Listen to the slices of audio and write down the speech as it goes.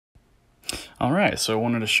All right, so I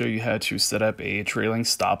wanted to show you how to set up a trailing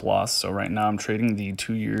stop loss. So right now I'm trading the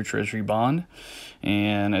 2-year Treasury bond,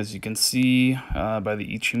 and as you can see by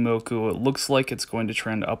the Ichimoku, it looks like it's going to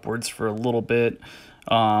trend upwards for a little bit,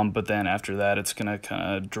 but then after that it's going to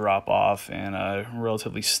kind of drop off in a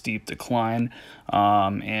relatively steep decline,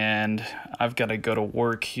 and I've got to go to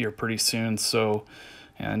work here pretty soon,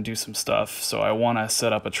 and do some stuff. So I want to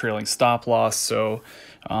set up a trailing stop loss so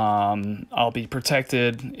I'll be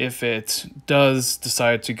protected if it does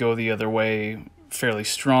decide to go the other way fairly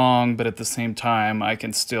strong, but at the same time I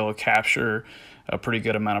can still capture a pretty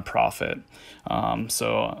good amount of profit.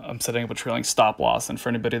 So I'm setting up a trailing stop loss, and for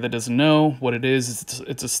anybody that doesn't know what it is,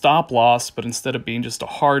 it's a stop loss, but instead of being just a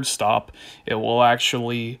hard stop, it will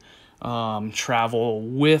actually travel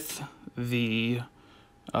with the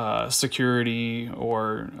security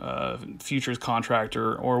or futures contract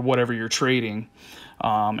or whatever you're trading,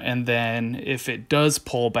 and then if it does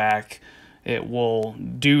pull back, it will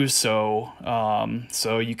do so.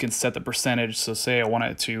 So you can set the percentage. So say I want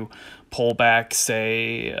it to pull back,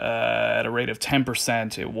 say at a rate of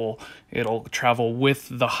 10%, it'll travel with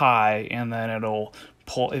the high, and then it'll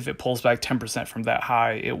pull. If it pulls back 10% from that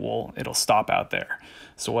high, it'll stop out there.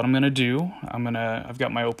 So what I'm gonna do, I've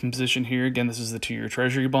got my open position here. Again, this is the 2-year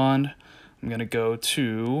Treasury bond. I'm gonna go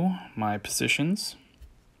to my positions,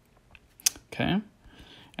 okay,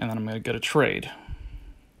 and then I'm gonna go to trade.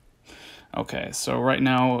 Okay, so right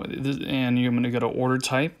now, and I'm gonna go to order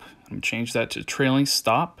type. I'm gonna change that to trailing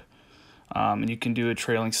stop, and you can do a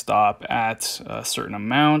trailing stop at a certain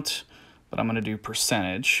amount, but I'm gonna do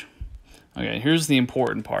percentage. Okay, here's the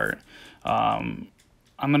important part. I'm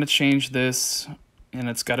gonna change this, and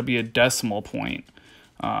it's got to be a decimal point.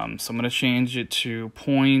 So I'm going to change it to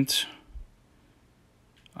point.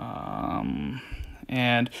 And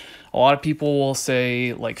a lot of people will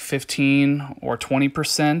say like 15 or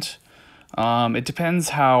 20%. It depends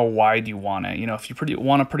how wide you want it. You know, if you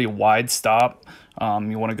want a pretty wide stop,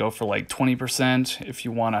 you want to go for like 20%. If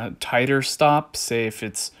you want a tighter stop, say if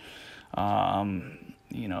it's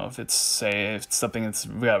if it's something that's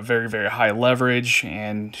got very, very high leverage,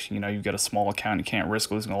 and you've got a small account, you can't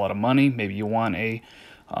risk losing a lot of money. Maybe you want a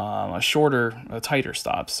tighter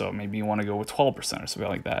stop. So maybe you want to go with 12% or something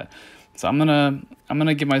like that. So I'm gonna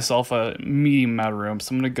give myself a medium amount of room.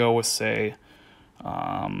 So I'm gonna go with say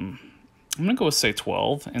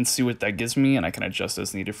 12 and see what that gives me, and I can adjust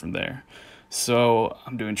as needed from there. So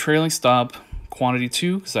I'm doing trailing stop quantity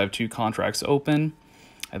 2 because I have 2 contracts open,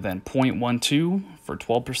 and then 0.12 for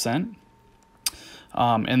 12%.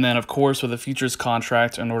 And then, of course, with a futures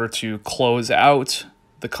contract, in order to close out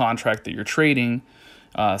the contract that you're trading,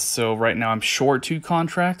 so right now I'm short 2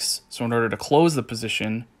 contracts. So in order to close the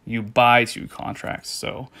position, you buy 2 contracts.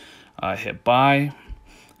 So hit buy.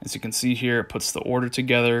 As you can see here, it puts the order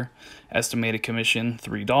together. Estimated commission,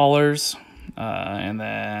 $3. And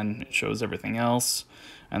then it shows everything else.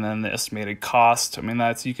 And then the estimated cost, I mean,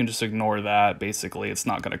 you can just ignore that. Basically, it's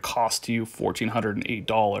not going to cost you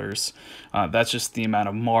 $1,408. That's just the amount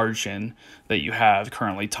of margin that you have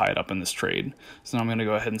currently tied up in this trade. So now I'm going to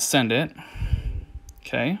go ahead and send it.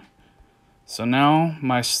 Okay. So now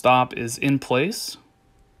my stop is in place.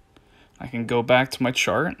 I can go back to my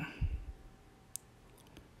chart.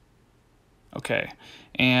 Okay.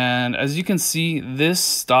 And as you can see, this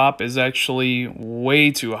stop is actually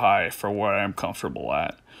way too high for what I'm comfortable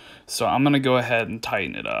at. So I'm going to go ahead and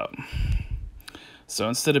tighten it up. So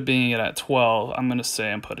instead of being it at 12, I'm going to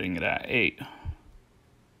say I'm putting it at 8.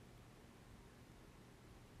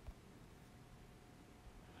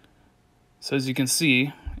 So as you can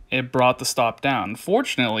see, it brought the stop down.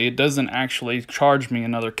 Fortunately, it doesn't actually charge me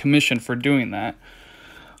another commission for doing that.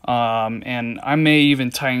 And I may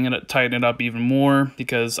even tighten it up even more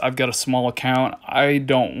because I've got a small account. I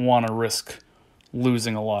don't want to risk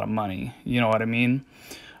losing a lot of money. You know what I mean?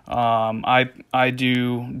 I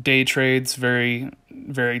do day trades, very,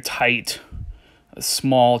 very tight,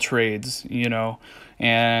 small trades,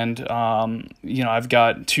 and, I've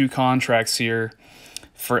got 2 contracts here.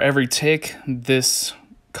 For every tick this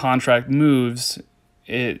contract moves,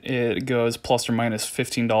 it goes plus or minus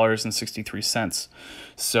 $15.63.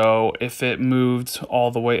 So if it moved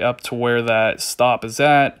all the way up to where that stop is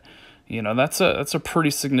at, that's a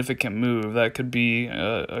pretty significant move. That could be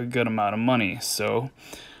a good amount of money. So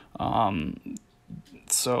and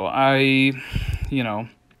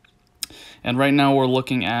right now we're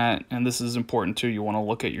looking at, and this is important too, you want to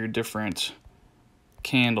look at your different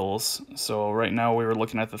candles. So right now we were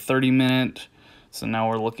looking at the 30-minute. So now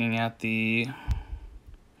we're looking at the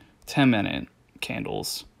 10-minute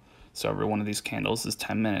candles. So every one of these candles is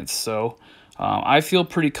 10 minutes. So I feel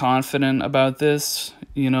pretty confident about this.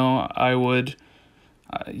 You know, I would,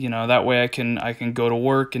 you know, that way I can go to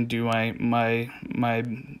work and do my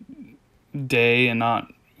day and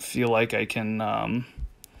not feel like I can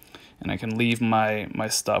and I can leave my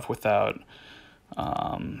stuff without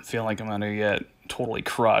feeling like I'm gonna get totally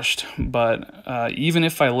crushed. But even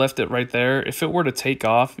if I left it right there, if it were to take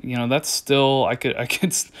off, you know, that's still I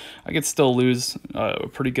could still lose a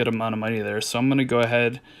pretty good amount of money there. So I'm gonna go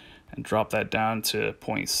ahead and drop that down to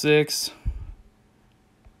 0.6.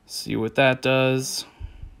 See what that does.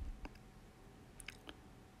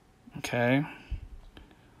 Okay,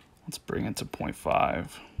 let's bring it to 0.5.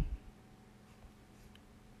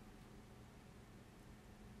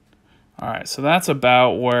 All right, so that's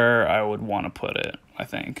about where I would want to put it, I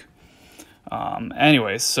think.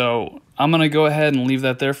 Anyways, so I'm going to go ahead and leave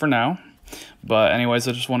that there for now. But anyways,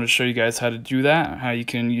 I just wanted to show you guys how to do that, how you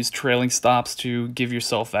can use trailing stops to give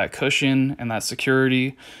yourself that cushion and that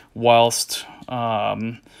security whilst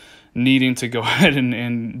needing to go ahead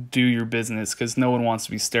and do your business, because no one wants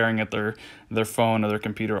to be staring at their phone or their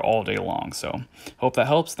computer all day long. So hope that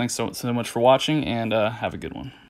helps. Thanks so much for watching, and have a good one.